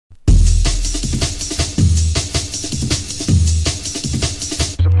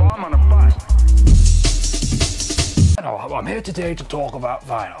I'm here today to talk about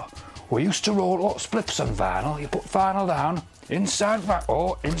vinyl. We used to roll up spliffs on vinyl. You put vinyl down,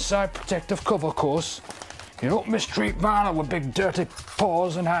 inside protective cover, of course. You don't mistreat vinyl with big dirty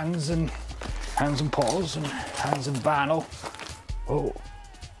paws and hands and paws and hands and vinyl. Oh,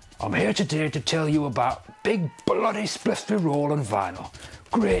 I'm here today to tell you about big bloody spliffs we roll on vinyl.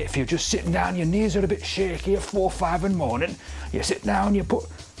 Great if you're just sitting down, your knees are a bit shaky at 4 or 5 in the morning. You sit down, you put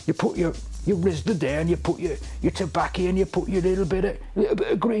your Rizzler there, and you put your tobacco, and you put your little bit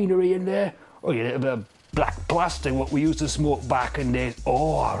of greenery in there, or your little bit of black plastic, what we used to smoke back in days.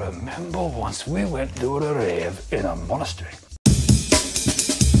 Oh, I remember once we went to a rave in a monastery.